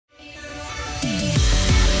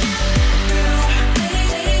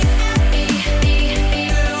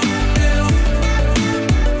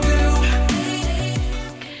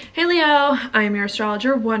I am your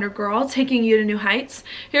astrologer, Wonder Girl, taking you to new heights.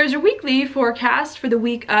 Here's your weekly forecast for the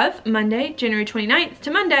week of Monday, January 29th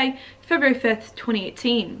to Monday, February 5th,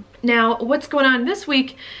 2018. Now, what's going on this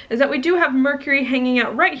week is that we do have Mercury hanging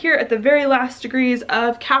out right here at the very last degrees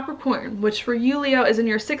of Capricorn, which for you, Leo, is in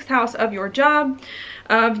your 6th house of your job,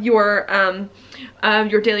 of your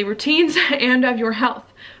daily routines, and of your health.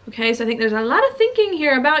 Okay, so I think there's a lot of thinking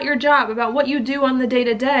here about your job, about what you do on the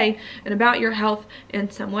day-to-day, and about your health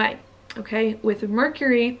in some way. Okay, with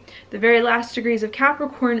Mercury, the very last degrees of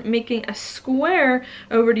Capricorn, making a square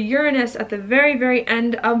over to Uranus at the very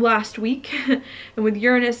end of last week, and with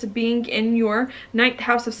Uranus being in your 9th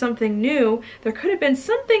house of something new, there could have been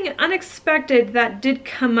something unexpected that did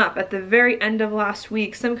come up at the very end of last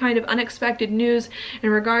week, some kind of unexpected news in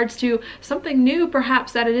regards to something new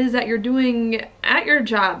perhaps that it is that you're doing at your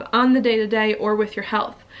job, on the day-to-day, or with your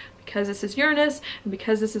health. Because this is Uranus, and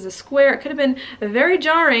because this is a square, it could have been very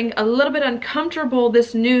jarring, a little bit uncomfortable,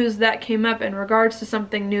 this news that came up in regards to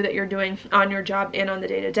something new that you're doing on your job and on the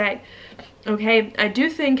day-to-day. Okay, I do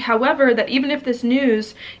think, however, that even if this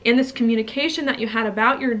news and this communication that you had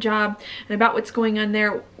about your job and about what's going on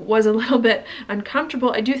there was a little bit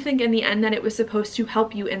uncomfortable, I do think in the end that it was supposed to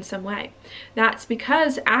help you in some way. That's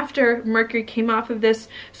because after Mercury came off of this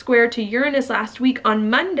square to Uranus last week, on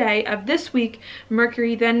Monday of this week,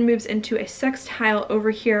 Mercury then moves into a sextile over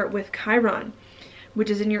here with Chiron, which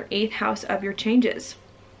is in your 8th house of your changes.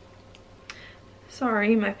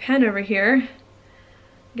 Sorry, my pen over here.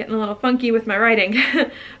 Getting a little funky with my writing.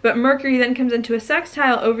 But Mercury then comes into a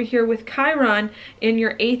sextile over here with Chiron in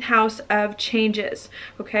your 8th house of changes.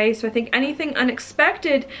 Okay, so I think anything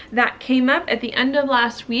unexpected that came up at the end of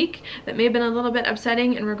last week that may have been a little bit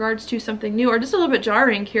upsetting in regards to something new, or just a little bit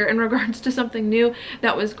jarring here in regards to something new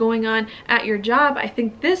that was going on at your job, I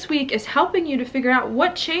think this week is helping you to figure out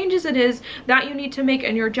what changes it is that you need to make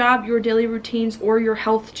in your job, your daily routines, or your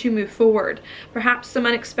health to move forward. Perhaps some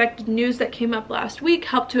unexpected news that came up last week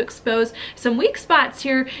helped to expose some weak spots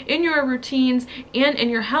here in your routines and in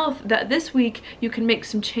your health that this week you can make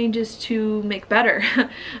some changes to make better,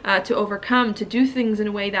 to overcome, to do things in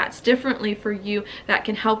a way that's differently for you that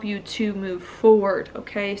can help you to move forward.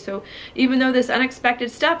 Okay, so even though this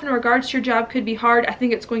unexpected stuff in regards to your job could be hard, I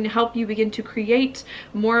think it's going to help you begin to create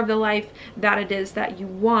more of the life that it is that you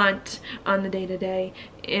want on the day-to-day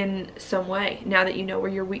in some way, now that you know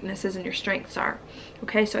where your weaknesses and your strengths are.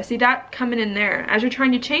 Okay, so I see that coming in there. As you're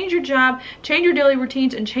trying to change your job, change your daily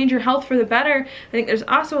routines, and change your health for the better, I think there's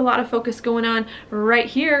also a lot of focus going on right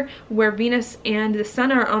here where Venus and the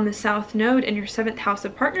Sun are on the South Node in your 7th house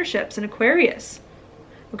of partnerships in Aquarius.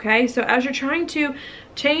 Okay, so as you're trying to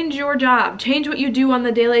change your job, change what you do on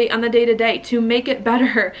the day-to-day to make it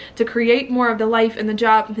better, to create more of the life and the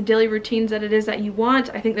job and the daily routines that it is that you want,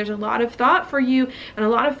 I think there's a lot of thought for you and a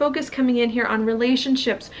lot of focus coming in here on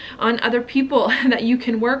relationships, on other people that you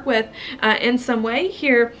can work with in some way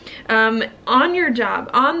here on your job,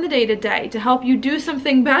 on the day-to-day, to help you do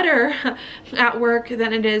something better at work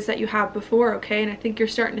than it is that you have before. Okay, and I think you're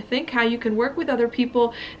starting to think how you can work with other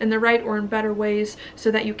people in the right or in better ways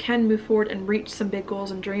so that you can move forward and reach some big goals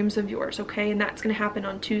and dreams of yours. Okay, and that's going to happen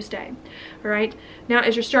on Tuesday. All right, now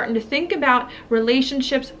as you're starting to think about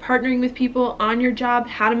relationships, partnering with people on your job,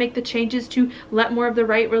 how to make the changes to let more of the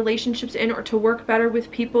right relationships in or to work better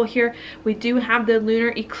with people here, we do have the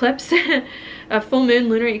lunar eclipse, a full moon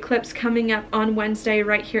lunar eclipse coming up on Wednesday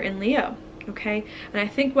right here in Leo. Okay, and I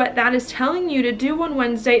think what that is telling you to do on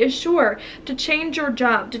Wednesday is, sure, to change your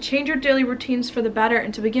job, to change your daily routines for the better,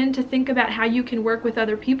 and to begin to think about how you can work with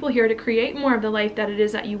other people here to create more of the life that it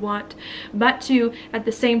is that you want, but to, at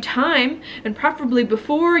the same time, and preferably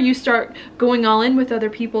before you start going all in with other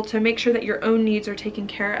people, to make sure that your own needs are taken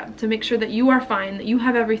care of, to make sure that you are fine, that you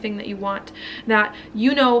have everything that you want, that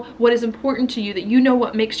you know what is important to you, that you know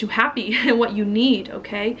what makes you happy and what you need.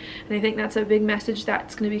 Okay, and I think that's a big message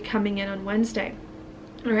that's going to be coming in on Wednesday.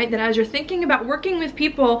 All right, that as you're thinking about working with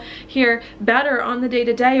people here better on the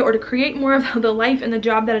day-to-day, or to create more of the life and the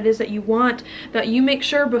job that it is that you want, that you make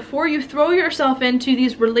sure before you throw yourself into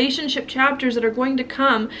these relationship chapters that are going to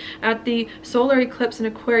come at the solar eclipse in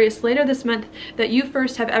Aquarius later this month, that you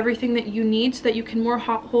first have everything that you need so that you can more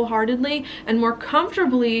wholeheartedly and more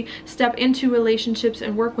comfortably step into relationships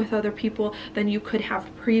and work with other people than you could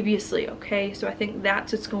have previously. Okay, so I think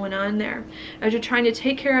that's what's going on there. As you're trying to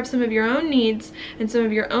take care of some of your own needs and some of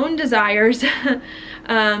of your own desires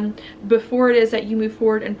before it is that you move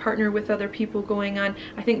forward and partner with other people going on.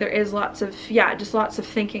 I think there is lots of, yeah, just lots of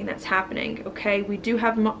thinking that's happening, okay? We do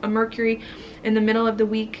have a Mercury in the middle of the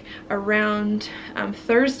week around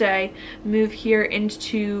Thursday move here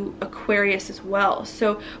into Aquarius as well.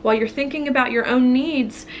 So while you're thinking about your own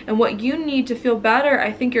needs and what you need to feel better,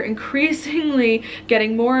 I think you're increasingly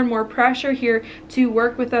getting more and more pressure here to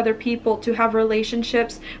work with other people, to have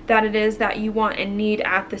relationships that it is that you want and need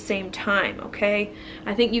at the same time, okay?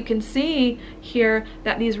 I think you can see here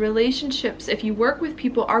that these relationships, if you work with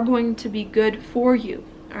people, are going to be good for you.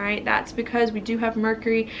 All right, that's because we do have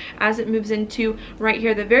Mercury as it moves into right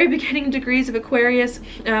here the very beginning degrees of Aquarius,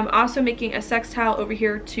 also making a sextile over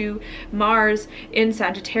here to Mars in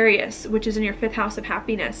Sagittarius, which is in your 5th house of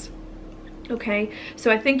happiness. Okay, so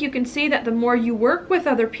I think you can see that the more you work with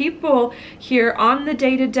other people here on the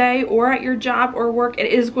day-to-day or at your job or work, it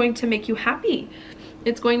is going to make you happy.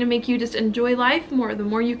 It's going to make you just enjoy life more, the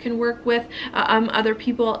more you can work with other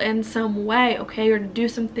people in some way, okay, or to do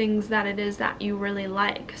some things that it is that you really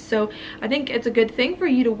like. So I think it's a good thing for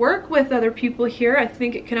you to work with other people here. I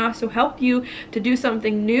think it can also help you to do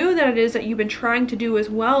something new that it is that you've been trying to do as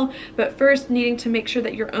well, but first needing to make sure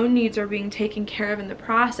that your own needs are being taken care of in the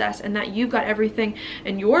process and that you've got everything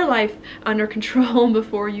in your life under control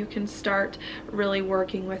before you can start really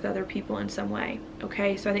working with other people in some way,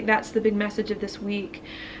 okay? So I think that's the big message of this week.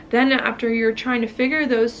 Then after you're trying to figure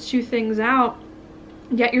those two things out,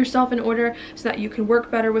 get yourself in order so that you can work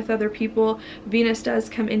better with other people. Venus does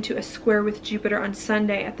come into a square with Jupiter on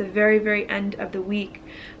Sunday at the very, very end of the week.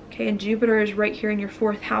 Okay, and Jupiter is right here in your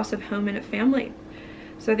 4th house of home and a family.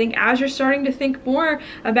 So I think as you're starting to think more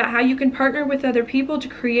about how you can partner with other people to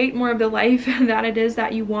create more of the life that it is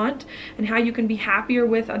that you want and how you can be happier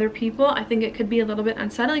with other people, I think it could be a little bit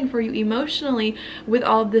unsettling for you emotionally with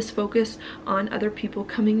all of this focus on other people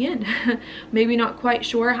coming in. Maybe not quite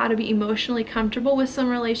sure how to be emotionally comfortable with some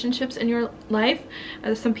relationships in your life,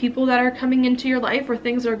 some people that are coming into your life or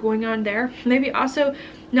things that are going on there. Maybe also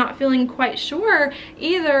not feeling quite sure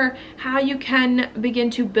either how you can begin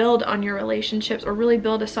to build on your relationships or really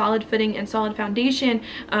build a solid footing and solid foundation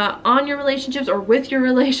on your relationships or with your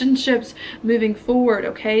relationships moving forward,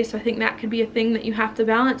 okay? So I think that could be a thing that you have to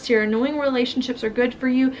balance here, knowing relationships are good for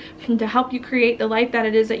you and to help you create the life that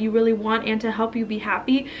it is that you really want and to help you be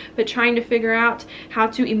happy, but trying to figure out how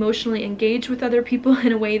to emotionally engage with other people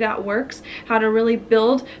in a way that works, how to really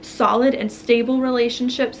build solid and stable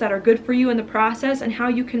relationships that are good for you in the process, and how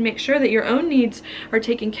you can make sure that your own needs are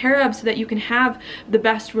taken care of so that you can have the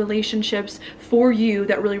best relationships for you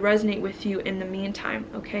that really resonate with you in the meantime,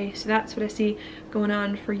 okay? So that's what I see going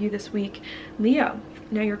on for you this week, Leo.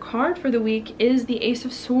 Now your card for the week is the Ace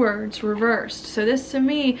of Swords reversed. So this to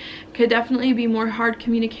me could definitely be more hard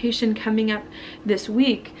communication coming up this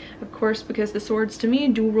week. Of course, because the swords to me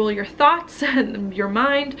do rule your thoughts, your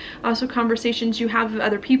mind, also conversations you have with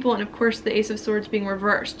other people, and of course the Ace of Swords being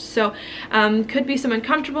reversed. So could be some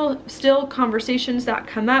uncomfortable still conversations that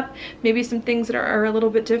come up, maybe some things that are a little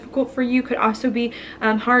bit difficult for you. Could also be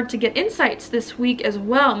hard to get insights this week as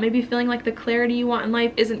well. Maybe feeling like the clarity you want in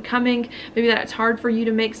life isn't coming, maybe that it's hard for you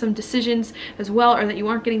to make some decisions as well, or that you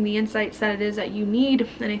aren't getting the insights that it is that you need.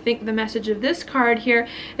 And I think the message of this card here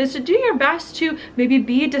is to do your best to maybe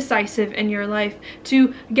be decisive in your life,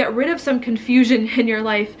 to get rid of some confusion in your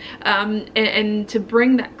life, and to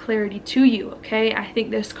bring that clarity to you, okay? I think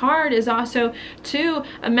this card is also too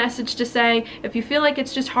a message to say, if you feel like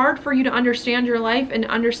it's just hard for you to understand your life and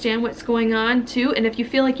understand what's going on too, and if you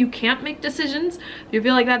feel like you can't make decisions, if you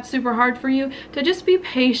feel like that's super hard for you, to just be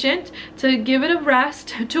patient, to give it a rest,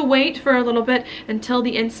 to wait for a little bit until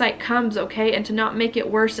the insight comes, okay? And to not make it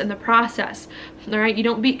worse in the process. All right, you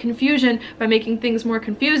don't beat confusion by making things more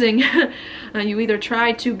confusing. You either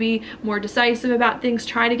try to be more decisive about things,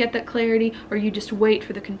 try to get that clarity, or you just wait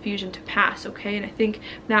for the confusion to pass, okay? And I think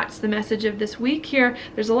that's the message of this week here.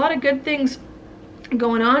 There's a lot of good things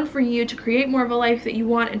going on for you to create more of a life that you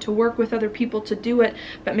want and to work with other people to do it,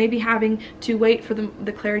 but maybe having to wait for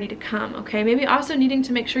the clarity to come, okay? Maybe also needing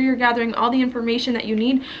to make sure you're gathering all the information that you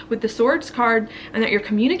need with the Swords card, and that you're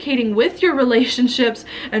communicating with your relationships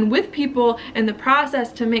and with people in the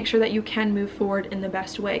process to make sure that you can move forward in the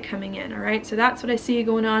best way coming in, all right? So that's what I see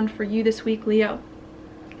going on for you this week, Leo.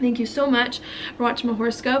 Thank you so much for watching my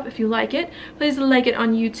horoscope. If you like it, please like it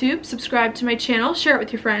on YouTube, subscribe to my channel, share it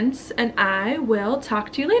with your friends, and I will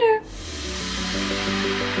talk to you later.